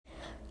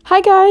Hi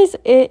guys,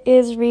 it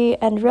is Ree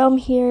and Rome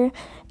here,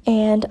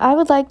 and I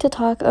would like to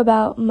talk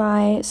about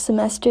my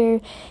semester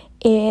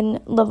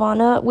in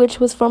Levana, which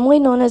was formerly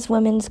known as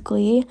Women's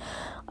Glee.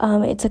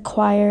 It's a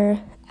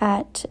choir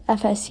at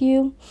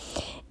FSU,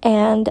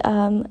 and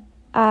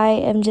I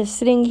am just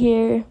sitting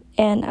here,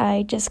 and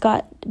I just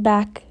got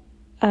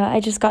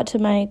to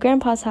my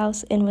grandpa's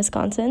house in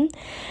Wisconsin.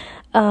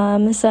 So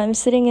I'm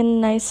sitting in a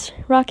nice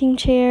rocking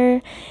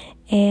chair,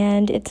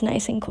 and it's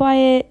nice and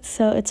quiet,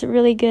 so it's a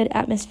really good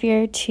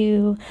atmosphere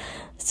to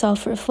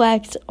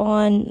self-reflect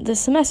on the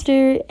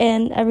semester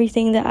and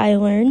everything that I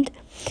learned,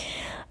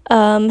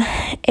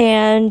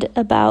 and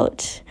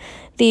about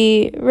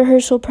the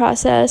rehearsal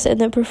process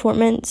and the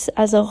performance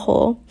as a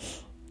whole.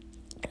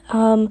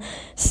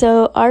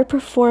 So our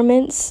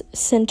performance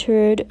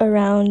centered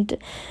around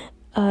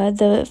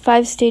the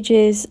 5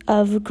 stages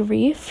of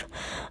grief,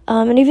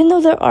 and even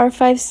though there are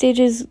 5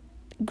 stages,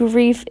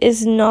 grief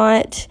is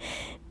not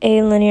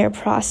a linear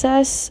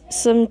process.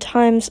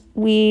 Sometimes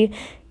we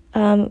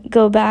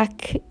go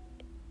back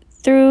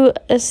through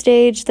a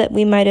stage that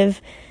we might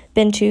have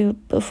been to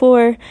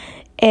before,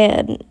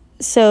 and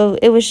so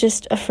it was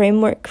just a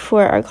framework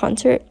for our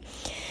concert.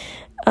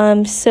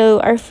 So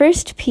our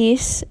first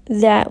piece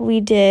that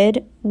we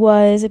did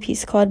was a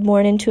piece called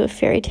Born into a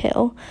Fairy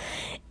Tale,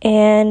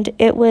 and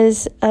it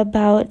was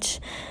about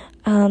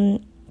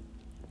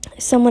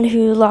someone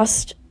who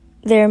lost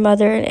their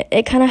mother, and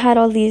it kind of had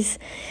all these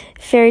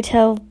fairy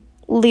tale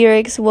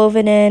lyrics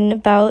woven in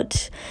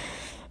about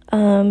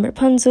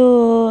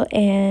Rapunzel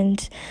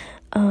and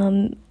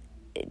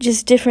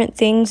just different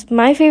things.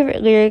 My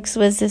favorite lyrics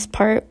was this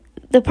part.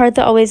 The part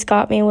that always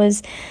got me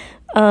was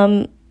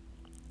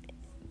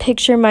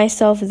picture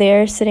myself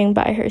there sitting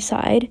by her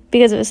side,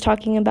 because it was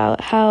talking about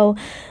how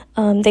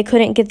they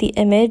couldn't get the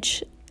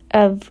image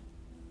of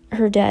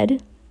her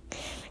dead.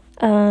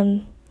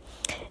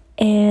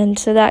 And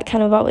so that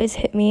kind of always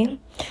hit me.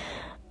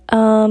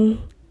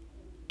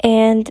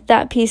 And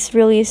that piece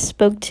really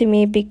spoke to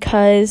me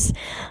because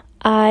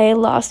I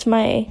lost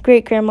my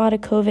great-grandma to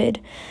COVID,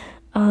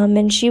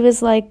 and she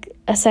was like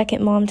a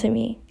second mom to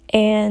me.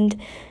 And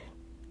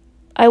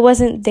I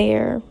wasn't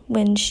there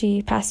when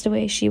she passed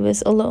away. She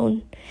was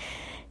alone.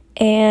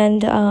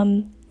 And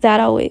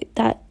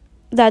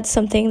that's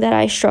something that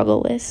I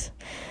struggle with.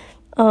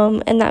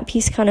 And that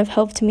piece kind of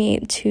helped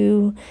me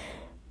to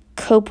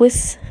cope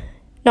with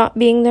not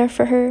being there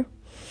for her.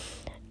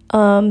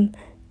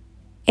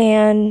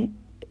 And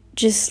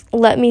just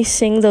let me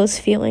sing those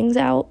feelings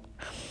out.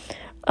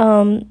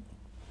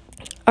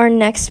 Our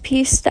next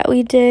piece that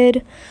we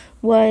did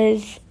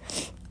was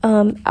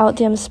Out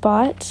Damn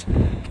Spot.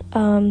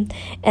 And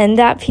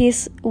that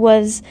piece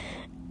was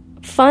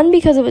fun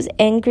because it was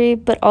angry,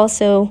 but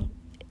also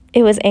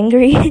it was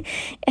angry.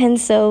 And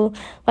so,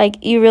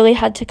 like, you really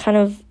had to kind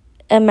of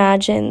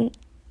imagine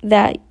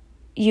that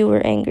you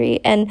were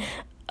angry. And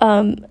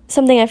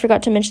something I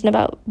forgot to mention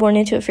about Born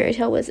into a Fairy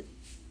Tale was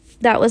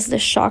that was the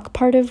shock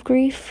part of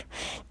grief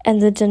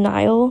and the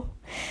denial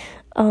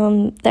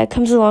that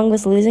comes along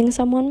with losing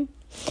someone.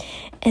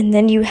 And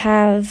then you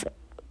have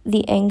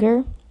the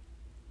anger.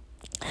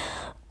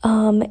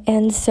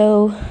 And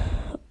so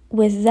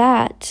with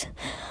that,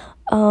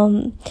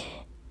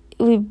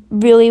 we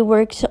really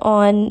worked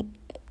on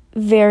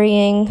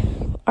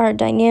varying our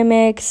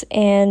dynamics,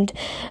 and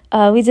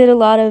we did a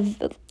lot of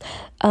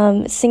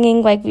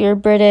singing like we were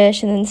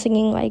British, and then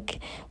singing like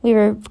we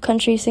were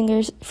country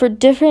singers for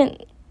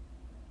different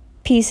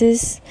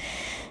pieces.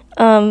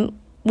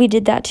 We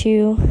did that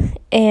too,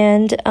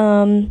 and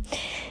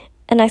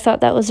I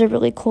thought that was a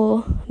really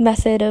cool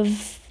method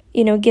of,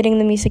 getting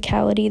the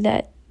musicality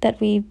that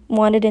we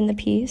wanted in the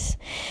piece.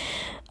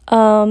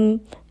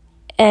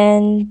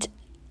 And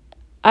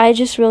I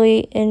just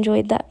really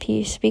enjoyed that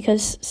piece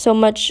because so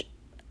much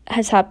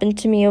has happened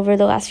to me over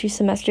the last few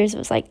semesters. It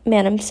was like,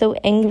 man, I'm so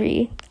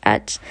angry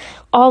at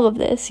all of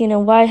this.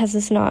 Why has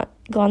this not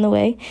gone the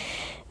way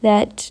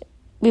that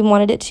we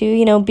wanted it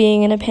to,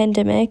 being in a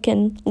pandemic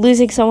and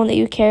losing someone that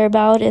you care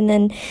about. And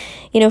then,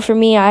 for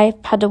me, I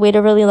had to wait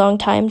a really long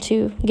time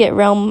to get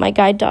Realm, my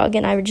guide dog,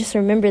 and I would just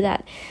remember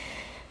that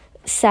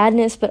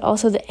sadness, but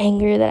also the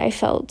anger that I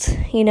felt,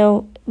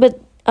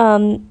 But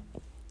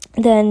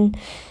then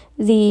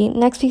the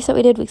next piece that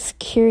we did was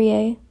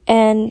Kyrie,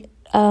 and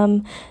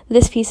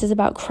this piece is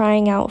about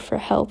crying out for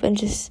help and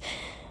just,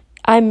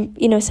 I'm,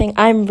 saying,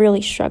 I'm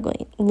really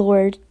struggling.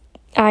 Lord,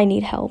 I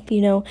need help,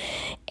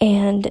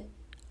 and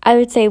I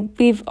would say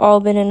we've all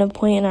been in a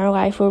point in our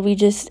life where we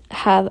just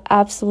have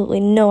absolutely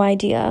no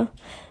idea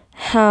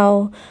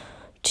how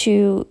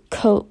to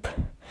cope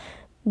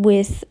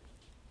with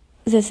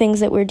the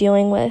things that we're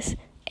dealing with.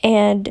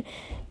 And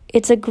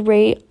it's a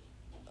great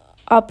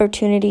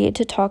opportunity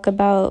to talk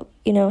about,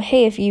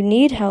 hey, if you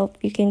need help,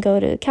 you can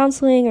go to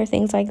counseling or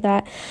things like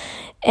that.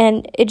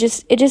 And it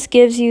just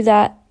gives you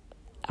that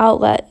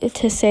outlet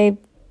to say,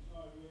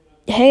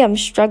 hey, I'm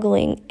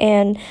struggling.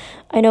 And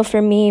I know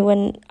for me,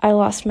 when I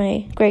lost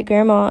my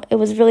great-grandma, it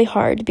was really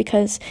hard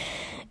because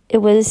it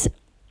was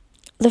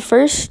the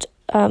first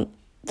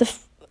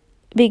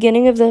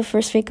beginning of the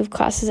first week of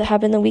classes. It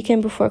happened the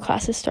weekend before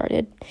classes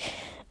started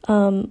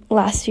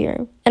last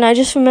year. And I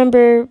just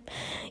remember,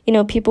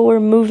 people were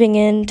moving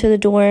into the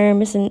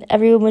dorms and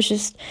everyone was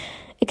just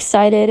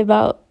excited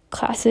about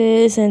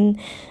classes and,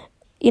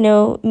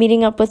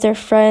 meeting up with their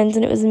friends.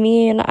 And it was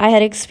me, and I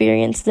had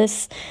experienced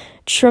this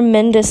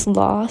tremendous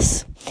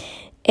loss.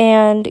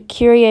 And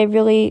Kyrie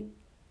really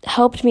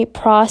helped me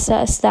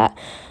process that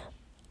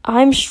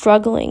I'm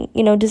struggling.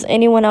 Does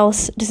anyone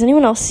else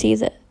see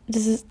that?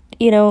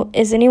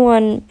 Is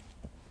anyone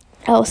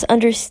else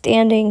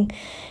understanding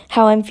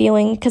how I'm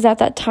feeling? Because at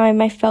that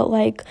time I felt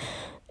like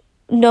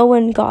no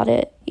one got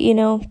it,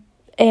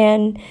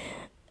 and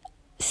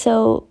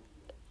so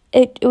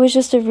it was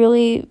just a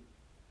really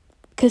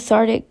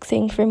cathartic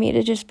thing for me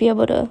to just be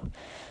able to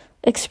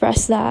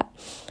express that.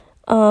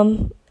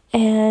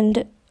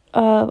 And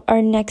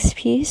our next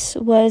piece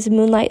was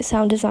Moonlight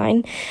Sound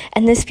Design,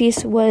 and this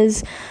piece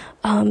was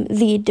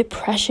the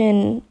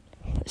depression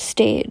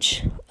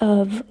stage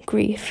of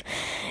grief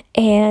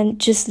and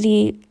just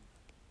the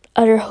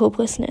utter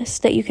hopelessness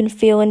that you can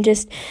feel, and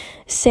just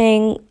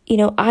saying,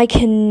 I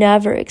can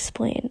never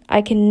explain,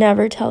 I can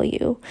never tell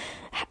you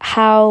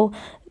how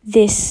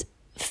this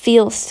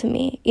feels to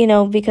me,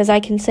 because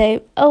I can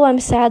say, oh, I'm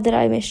sad that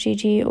I miss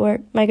Gigi or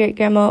my great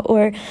grandma,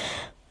 or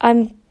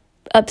I'm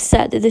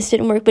upset that this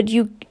didn't work, but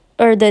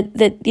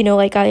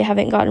like I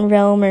haven't gotten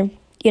Realm, or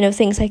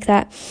things like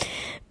that,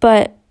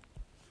 but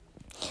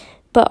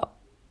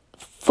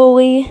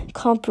fully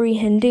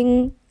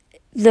comprehending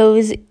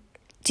those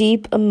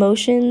deep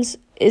emotions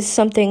is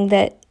something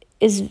that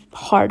is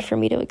hard for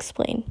me to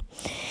explain,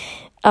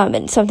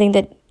 and something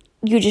that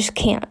you just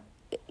can't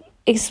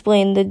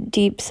explain, the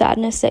deep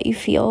sadness that you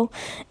feel.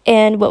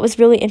 And what was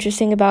really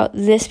interesting about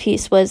this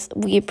piece was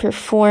we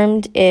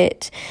performed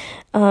it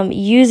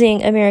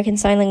using American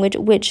Sign Language,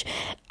 which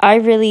I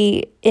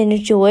really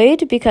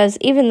enjoyed, because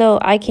even though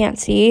I can't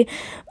see,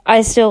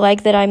 I still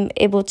like that I'm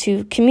able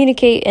to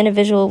communicate in a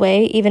visual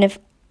way, even if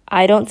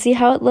I don't see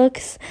how it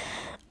looks.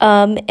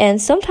 And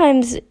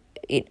sometimes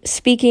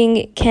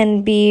speaking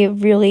can be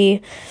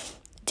really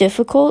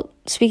difficult.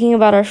 Speaking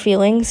about our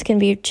feelings can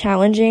be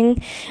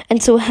challenging.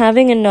 And so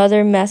having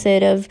another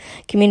method of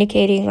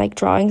communicating, like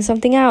drawing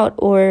something out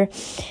or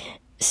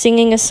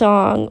singing a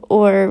song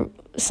or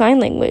sign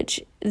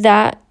language,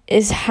 that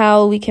is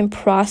how we can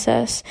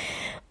process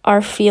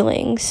our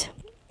feelings.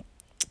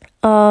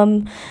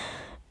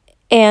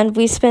 And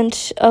we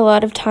spent a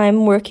lot of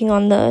time working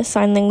on the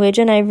sign language,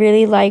 and I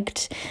really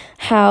liked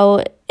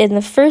how in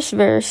the first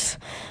verse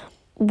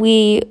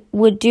we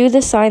would do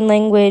the sign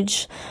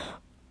language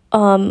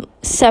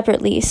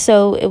separately.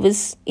 So it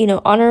was,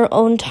 on our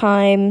own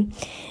time,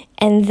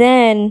 and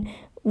then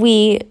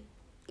we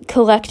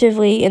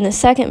collectively in the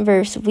second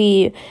verse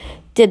we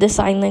did the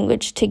sign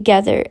language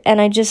together.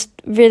 And I just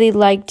really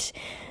liked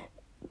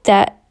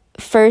that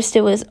first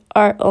it was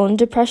our own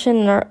depression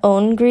and our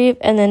own grief,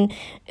 and then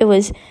it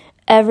was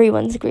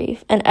everyone's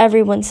grief and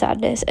everyone's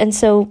sadness. And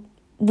so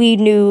we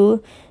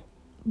knew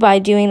by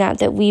doing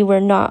that we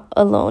were not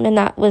alone, and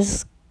that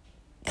was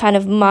kind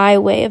of my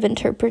way of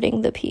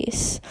interpreting the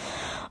piece.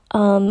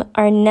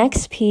 Our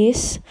next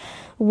piece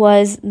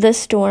was The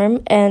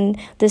Storm, and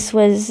this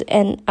was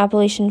an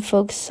Appalachian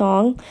folk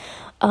song.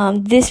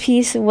 This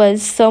piece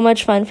was so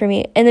much fun for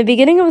me. In the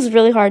beginning, it was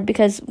really hard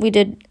because we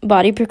did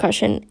body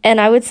percussion,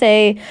 and I would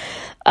say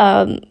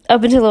up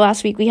until the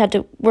last week, we had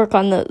to work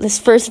on this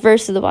first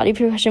verse of the body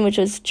percussion, which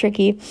was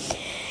tricky.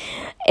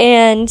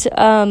 And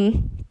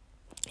so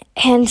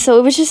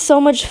it was just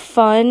so much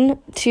fun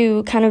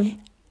to kind of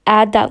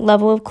add that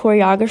level of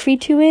choreography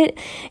to it,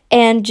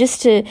 and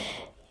just to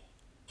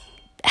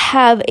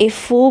have a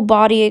full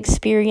body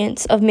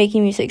experience of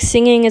making music.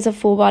 Singing is a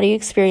full body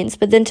experience,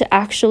 but then to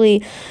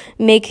actually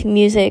make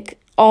music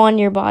on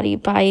your body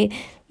by,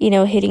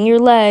 hitting your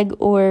leg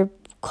or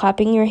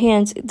clapping your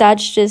hands,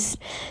 that's just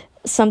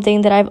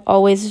something that I've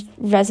always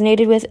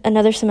resonated with.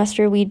 Another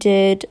semester we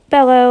did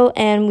Bellow,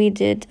 and we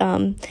did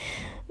The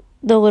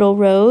Little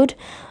Road,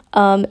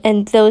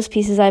 and those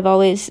pieces I've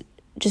always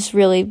just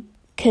really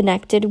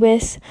connected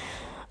with.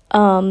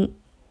 And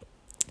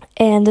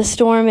The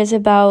Storm is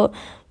about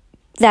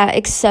that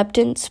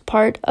acceptance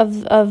part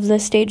of the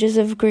stages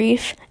of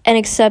grief, and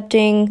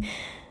accepting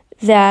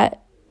that,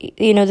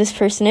 this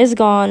person is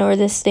gone, or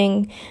this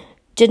thing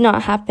did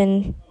not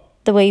happen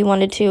the way you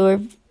wanted to, or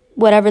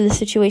whatever the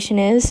situation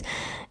is,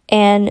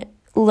 and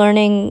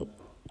learning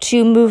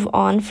to move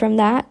on from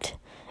that.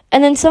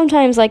 And then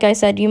sometimes, like I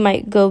said, you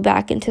might go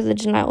back into the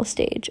denial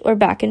stage, or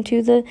back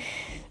into the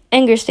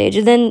anger stage,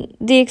 and then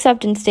the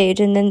acceptance stage,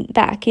 and then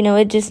back.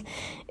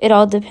 It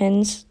all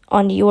depends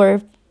on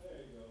your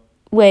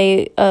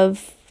way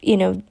of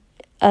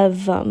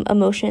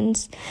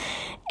emotions.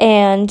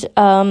 And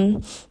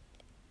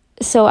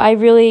so I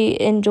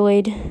really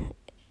enjoyed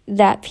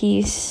that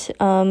piece,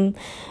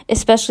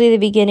 especially the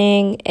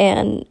beginning,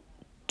 and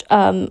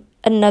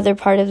another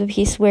part of the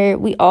piece where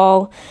we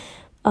all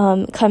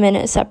come in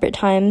at separate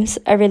times.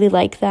 I really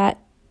like that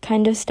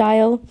kind of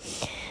style.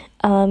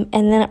 And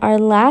then our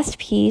last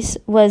piece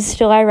was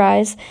Still I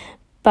Rise,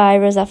 by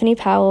Rosephanie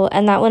Powell,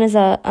 and that one is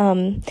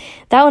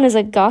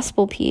a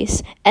gospel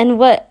piece. And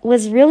what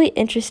was really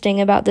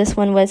interesting about this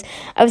one was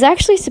I was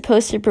actually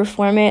supposed to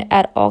perform it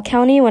at All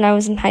County when I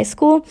was in high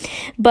school,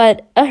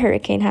 but a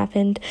hurricane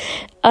happened.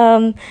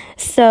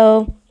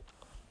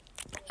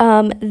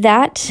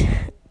 That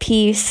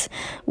piece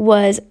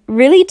was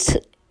really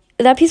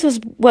that piece was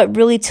what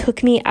really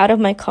took me out of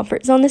my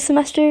comfort zone this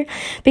semester,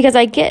 because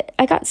I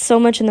got so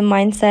much in the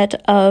mindset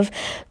of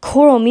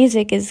choral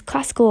music is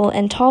classical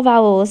and tall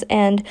vowels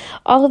and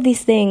all of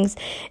these things,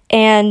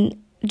 and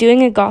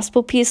doing a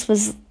gospel piece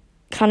was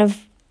kind of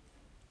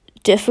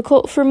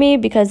difficult for me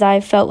because I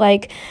felt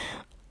like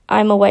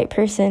I'm a white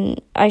person.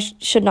 I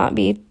should not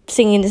be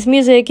singing this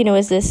music.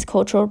 Is this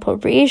cultural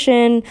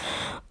appropriation?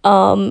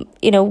 Am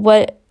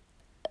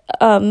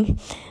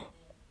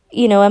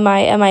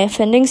I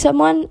offending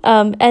someone?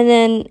 And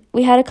then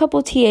we had a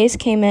couple TAs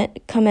come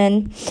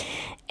in,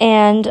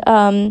 and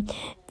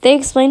they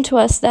explained to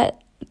us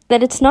that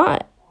it's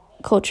not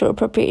cultural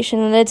appropriation,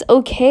 and that it's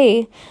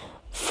okay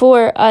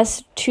for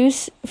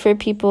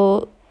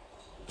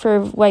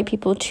white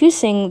people to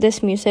sing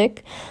this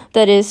music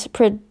that is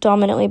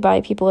predominantly by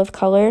people of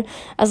color,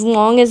 as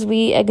long as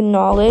we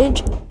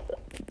acknowledge.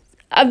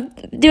 I'm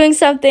doing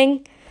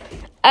something.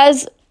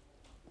 As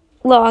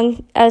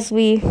long as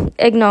we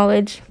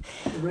acknowledge.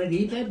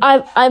 Ready?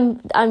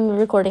 I'm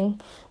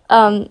recording.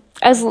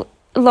 As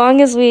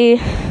long as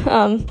we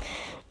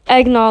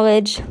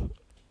acknowledge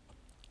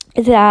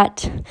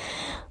that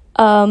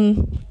I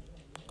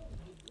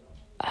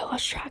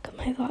lost track of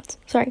my thoughts.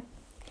 Sorry.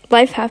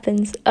 Life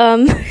happens.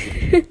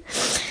 We're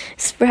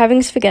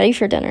having spaghetti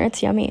for dinner.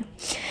 It's yummy.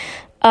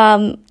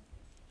 And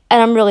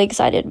I'm really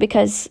excited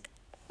because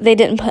they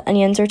didn't put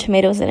onions or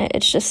tomatoes in it.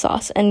 It's just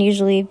sauce, and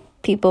usually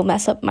people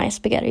mess up my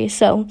spaghetti.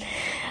 So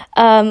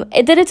that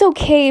it's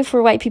okay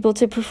for white people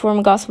to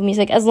perform gospel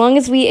music as long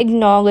as we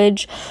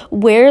acknowledge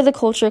where the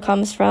culture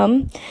comes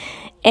from,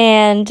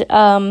 and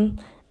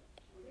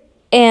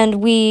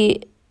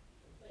we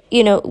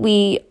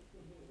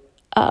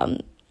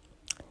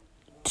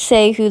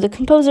say who the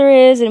composer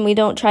is, and we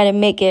don't try to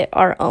make it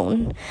our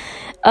own.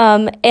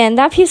 And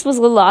that piece was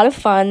a lot of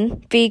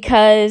fun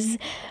because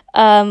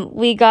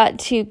we got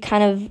to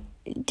kind of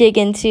dig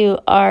into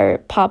our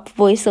pop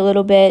voice a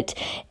little bit,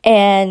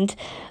 and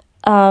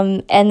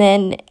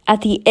then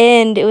at the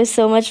end it was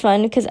so much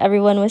fun because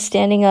everyone was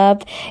standing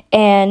up,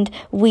 and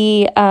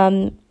we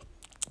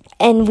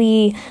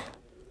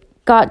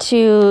got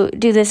to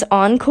do this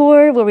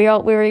encore where we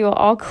were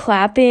all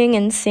clapping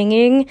and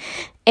singing,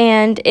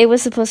 and it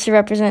was supposed to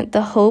represent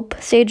the hope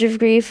stage of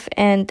grief,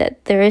 and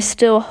that there is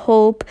still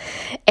hope.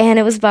 And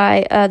it was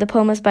by the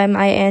poem was by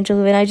Maya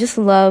Angelou, and I just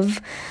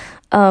love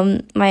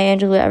Maya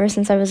Angelou ever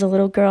since I was a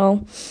little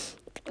girl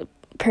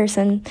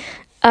person.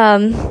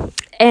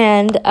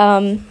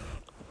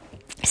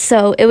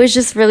 So it was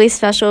just really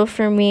special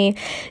for me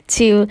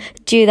to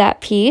do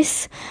that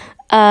piece.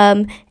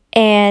 And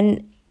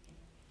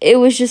it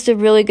was just a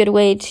really good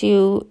way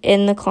to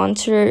end the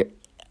concert.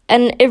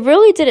 And it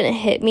really didn't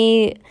hit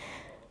me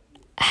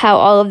how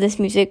all of this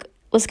music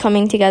was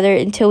coming together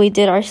until we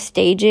did our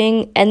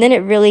staging, and then it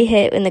really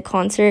hit in the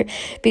concert,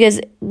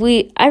 because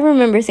I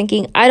remember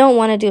thinking, I don't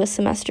want to do a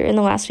semester in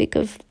the last week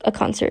of a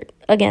concert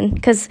again,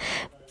 because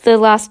the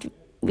last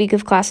week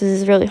of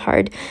classes is really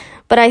hard.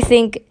 But I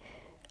think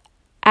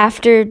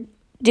after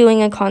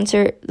doing a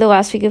concert the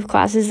last week of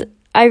classes,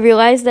 I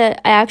realized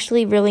that I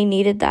actually really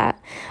needed that.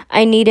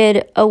 I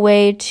needed a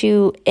way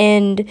to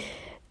end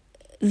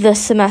the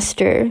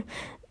semester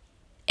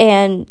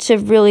and to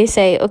really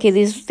say, okay,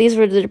 these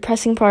were the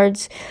depressing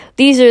parts.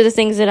 These are the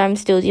things that I'm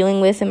still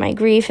dealing with in my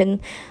grief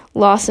and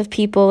loss of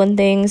people and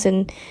things,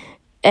 and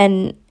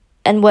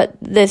what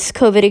this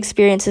COVID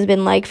experience has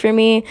been like for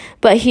me.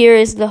 But here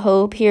is the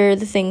hope. Here are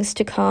the things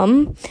to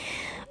come.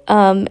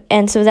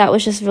 And so that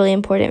was just really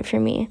important for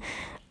me.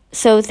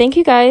 So thank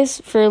you guys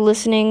for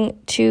listening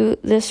to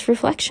this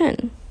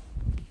reflection.